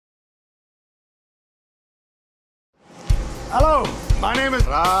Hello, my name is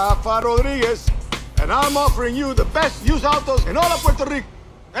Rafa Rodriguez, and I'm offering you the best used autos in all of Puerto Rico.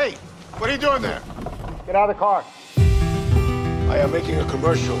 Hey, what are you doing there? Get out of the car. I am making a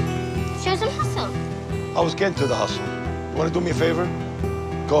commercial. Show some hustle. I was getting to the hustle. You want to do me a favor?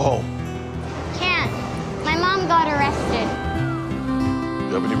 Go home. Can't. My mom got arrested.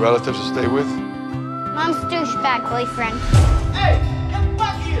 You have any relatives to stay with? Mom's douchebag boyfriend. Hey, get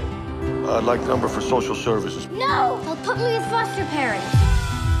back here! I'd like the number for social services. No! They'll put me with foster parents.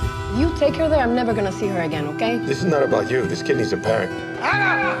 You take her there, I'm never gonna see her again, okay? This is not about you. This kid needs a parent.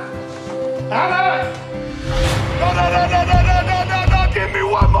 Anna! Anna! No! Give me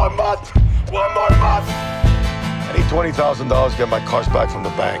one more month! One more month! I need $20,000 to get my cars back from the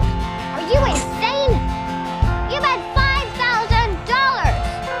bank. Are you insane? You've had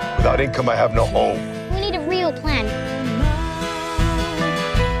 $5,000! Without income, I have no home. We need a real plan.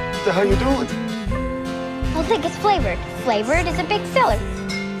 What the hell are you doing? I'll think it's flavored. Flavored is a big seller.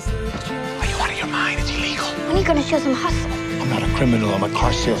 Are you out of your mind? It's illegal. When are you gonna show some hustle? I'm not a criminal. I'm a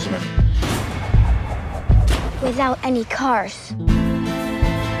car salesman. Without any cars.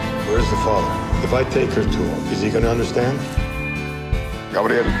 Where's the father? If I take her to him, is he gonna understand?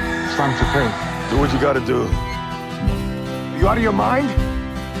 Gabriel, it's time to pray. Do what you gotta do. Are you out of your mind?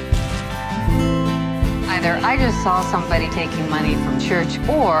 Either I just saw somebody taking money from church,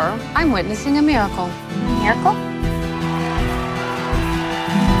 or I'm witnessing a miracle. Miracle?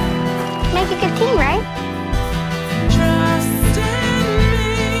 Make a good team, right?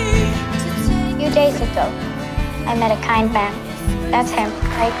 A few days ago, I met a kind man. That's him,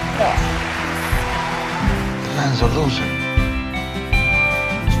 right there. The man's a loser.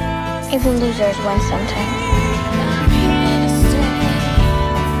 Even losers win sometimes.